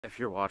If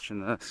you're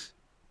watching this,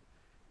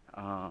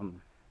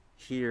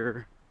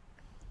 here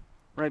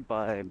right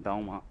by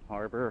Belmont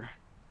Harbor,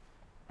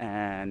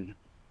 and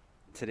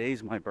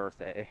today's my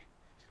birthday.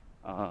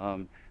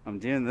 I'm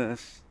doing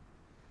this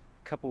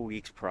a couple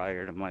weeks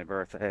prior to my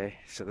birthday,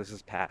 so this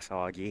is past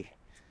Augie,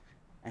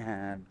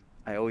 and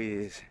I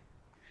always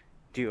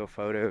do a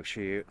photo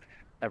shoot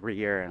every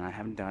year, and I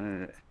haven't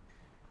done it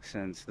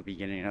since the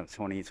beginning of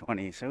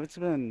 2020, so it's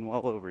been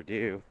well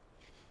overdue.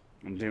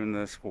 I'm doing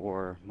this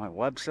for my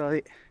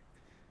website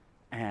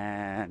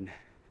and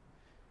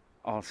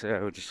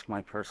also just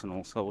my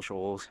personal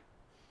socials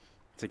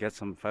to get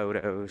some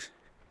photos.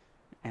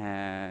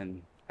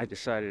 And I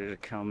decided to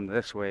come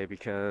this way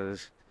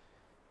because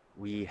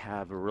we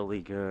have a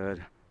really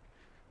good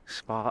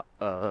spot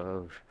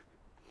of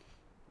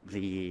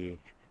the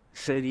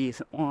city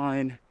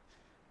line,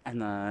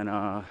 and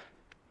then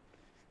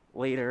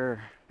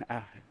later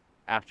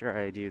after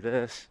I do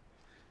this,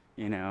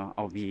 you know,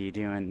 I'll be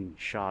doing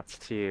shots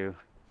too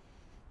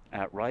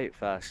at Riot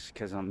Fest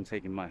because I'm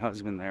taking my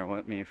husband there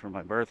with me for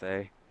my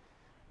birthday,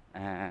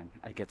 and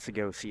I get to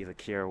go see The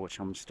Cure, which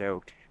I'm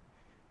stoked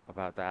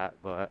about that.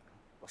 But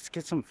let's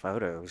get some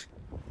photos.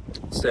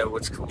 So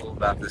what's cool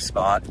about this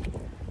spot,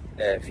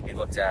 if you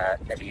looked at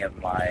any of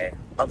my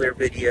other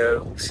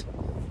videos,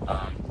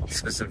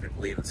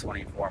 specifically the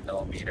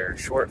 24mm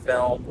short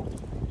film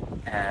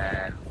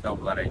and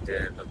film that I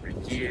did a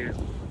review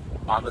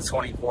on the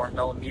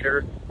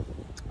 24mm,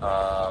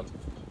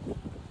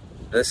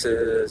 this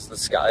is the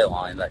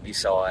skyline that you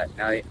saw at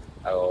night.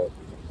 I will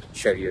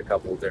show you a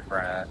couple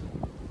different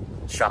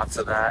shots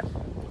of that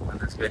in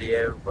this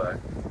video, but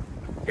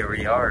here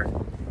we are,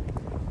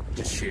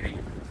 just shooting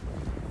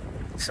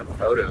some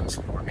photos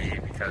for me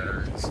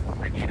because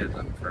I needed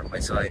them for my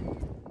site.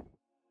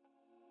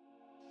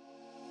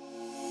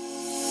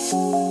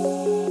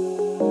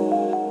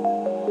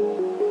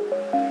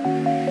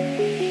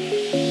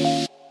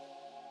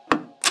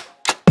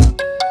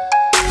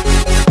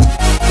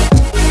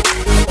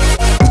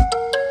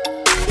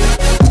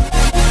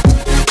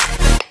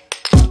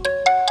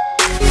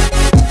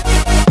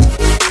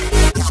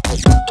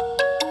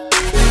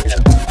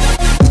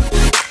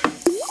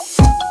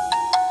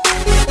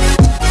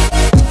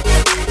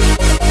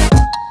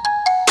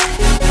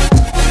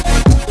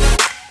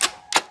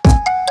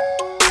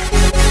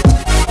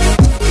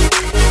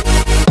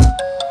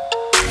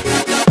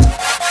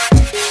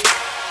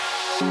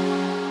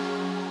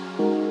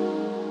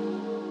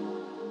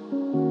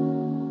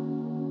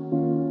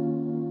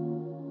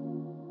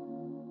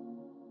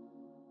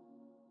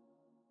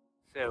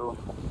 So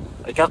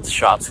I got the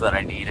shots that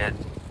I needed,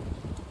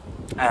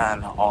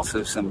 and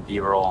also some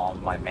B-roll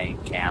on my main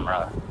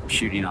camera,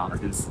 shooting on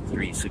his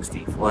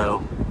 360 flow.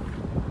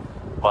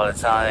 By the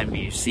time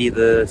you see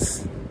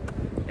this,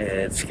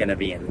 it's going to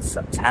be in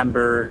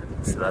September,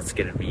 so that's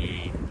going to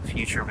be a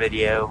future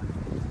video.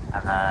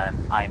 And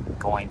then I'm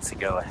going to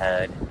go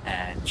ahead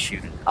and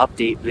shoot an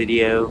update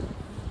video,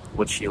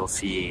 which you'll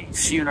see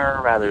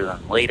sooner rather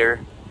than later.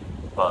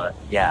 But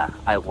yeah,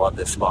 I love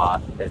this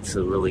spot. It's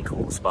a really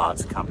cool spot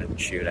to come and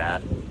shoot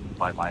at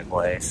by my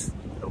place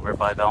over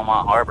by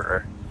Belmont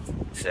Harbor.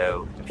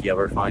 So if you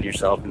ever find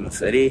yourself in the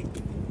city,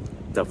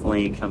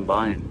 definitely come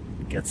by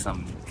and get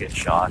some good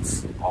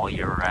shots all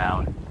year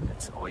round.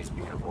 It's always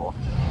beautiful.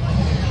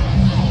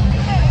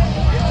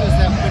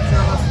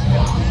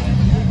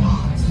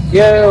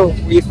 Yo,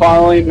 we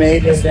finally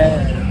made it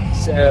in.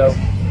 So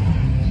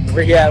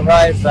we're here at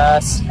Riot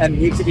Fest, and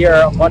you can hear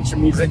a bunch of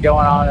music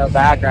going on in the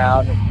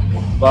background.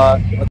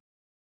 But look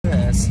at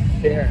this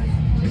here.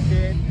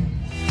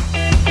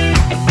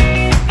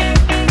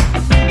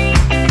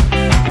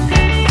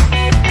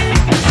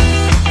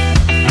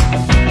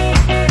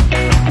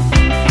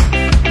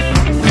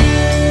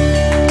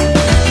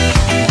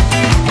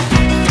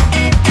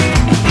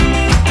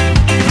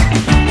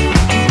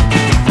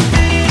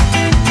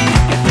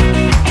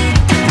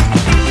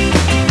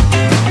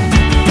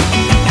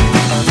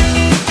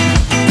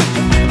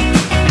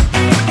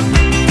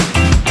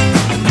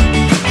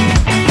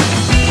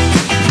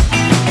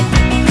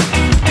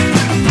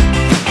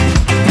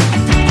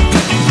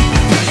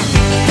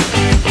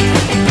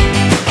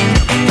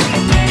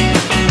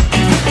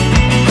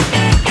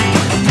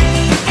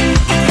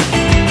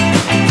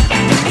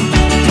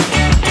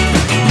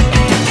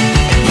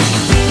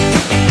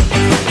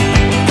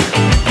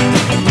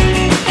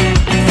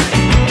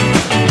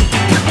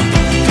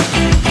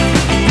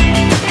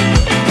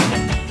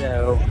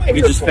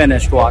 We just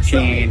finished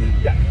watching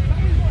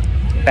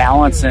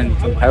Balance and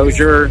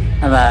Composure,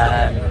 and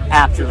then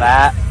after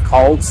that,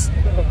 Cults.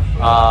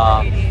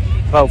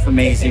 Both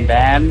amazing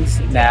bands.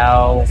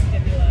 Now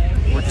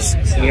we're just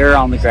here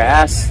on the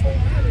grass,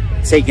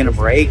 taking a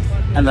break,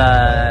 and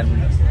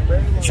then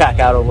check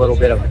out a little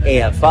bit of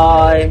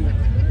AFI,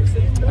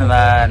 and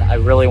then I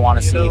really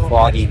want to see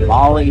Foggy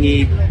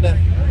Molly,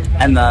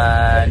 and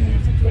then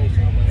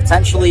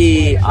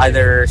potentially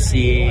either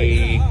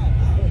see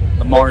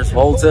the Mars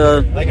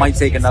Volta. Might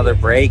take another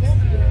break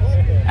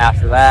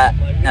after that,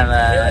 and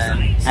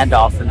then end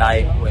off the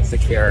night with The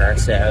Cure.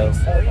 So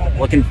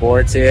looking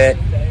forward to it.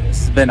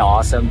 This has been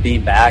awesome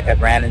being back.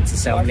 I've ran into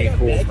so many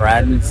cool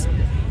friends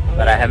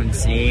that I haven't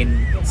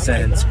seen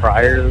since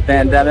prior to the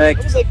pandemic.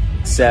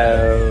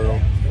 So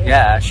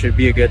yeah, it should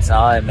be a good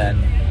time, and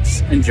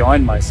just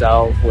enjoying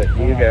myself with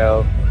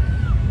Hugo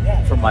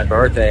for my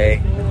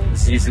birthday.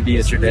 This used to be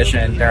a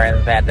tradition during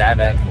the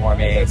pandemic for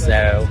me,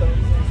 so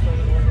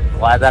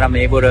glad that I'm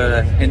able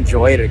to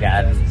enjoy it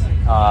again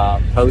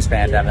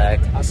post-pandemic.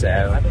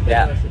 So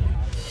yeah.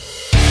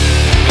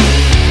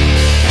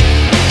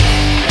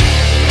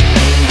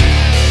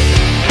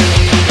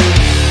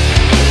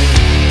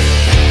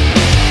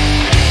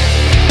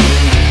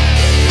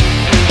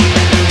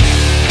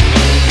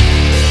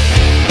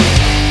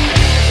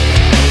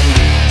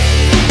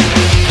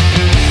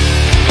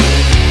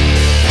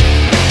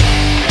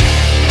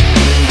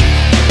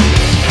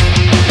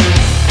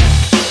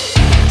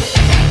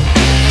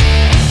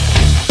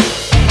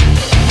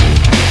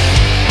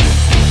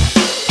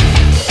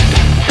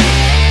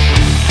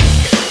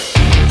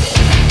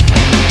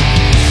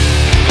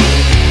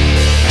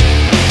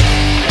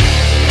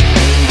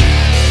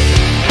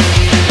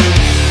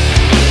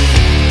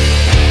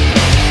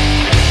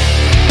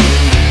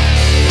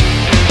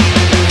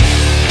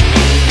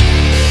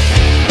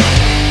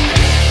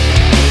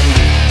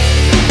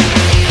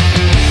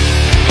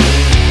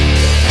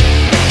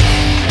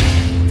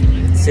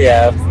 So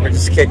yeah, we're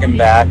just kicking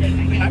back,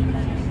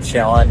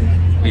 chilling.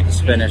 We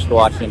just finished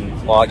watching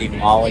Vlogging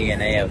Molly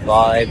and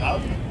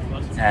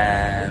AF5,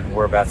 and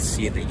we're about to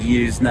see the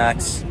U's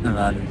next, and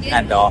then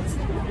end off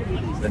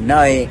the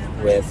night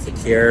with The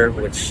Cure,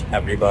 which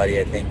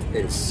everybody I think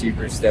is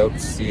super stoked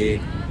to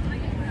see.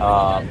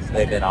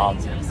 They've been on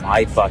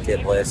my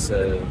bucket list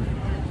of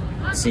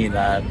seeing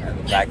them, and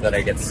the fact that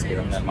I get to see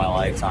them in my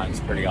lifetime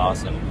is pretty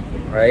awesome,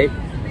 right?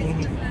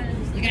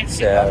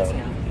 So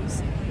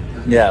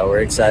yeah, we're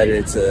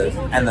excited to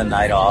end the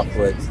night off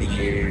with the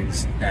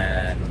U's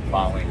and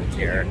following The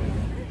Cure.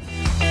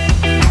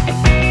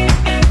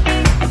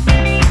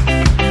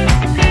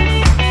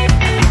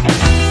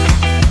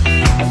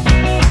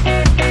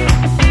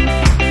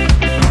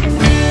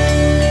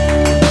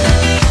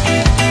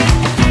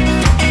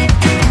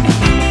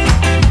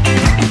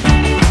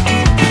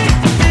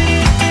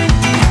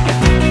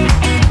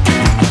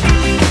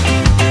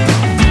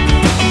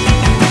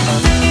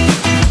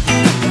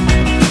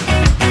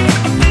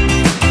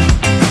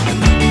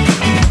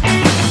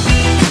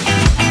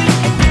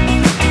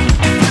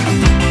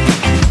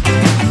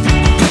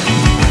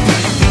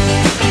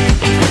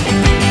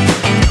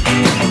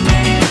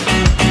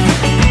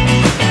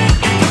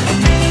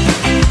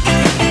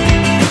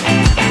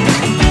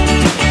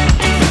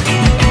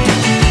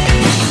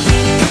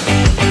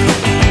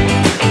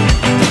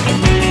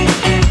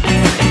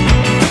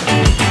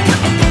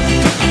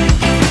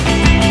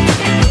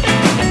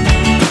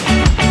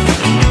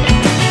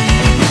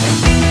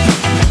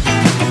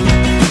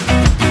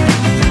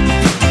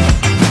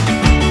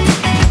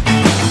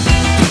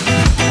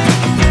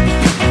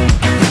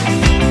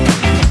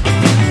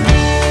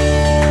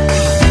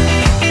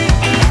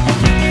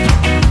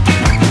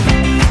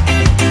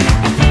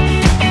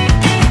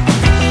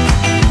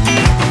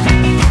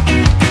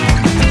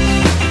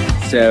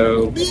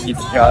 So we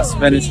just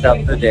finished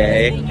up the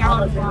day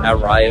at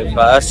Riot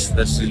Fest.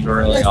 This is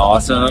really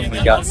awesome.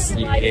 We got to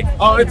see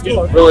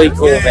really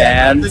cool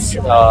bands.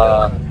 It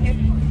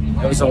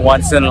was a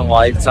once in a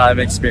lifetime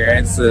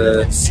experience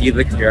to see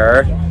The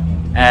Cure,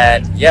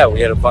 and yeah, we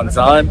had a fun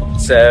time.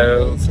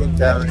 So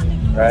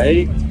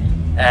right,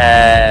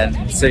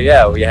 and so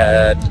yeah, we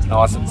had an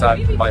awesome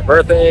time for my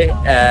birthday,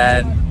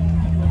 and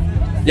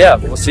yeah,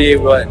 we'll see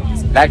what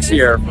next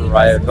year for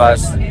Riot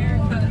Fest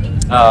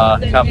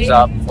comes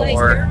up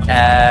for.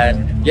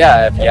 And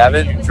yeah, if you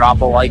haven't,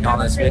 drop a like on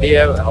this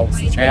video. It helps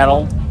the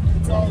channel.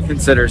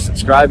 Consider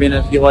subscribing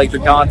if you like the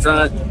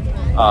content.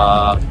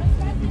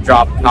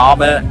 Drop a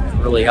comment,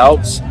 it really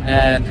helps.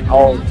 And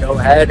I'll go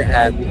ahead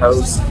and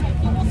post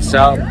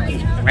some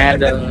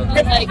random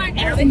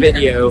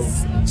video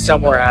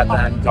somewhere at the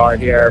end card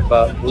here,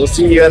 but we'll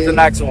see you at the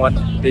next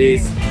one.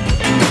 Peace.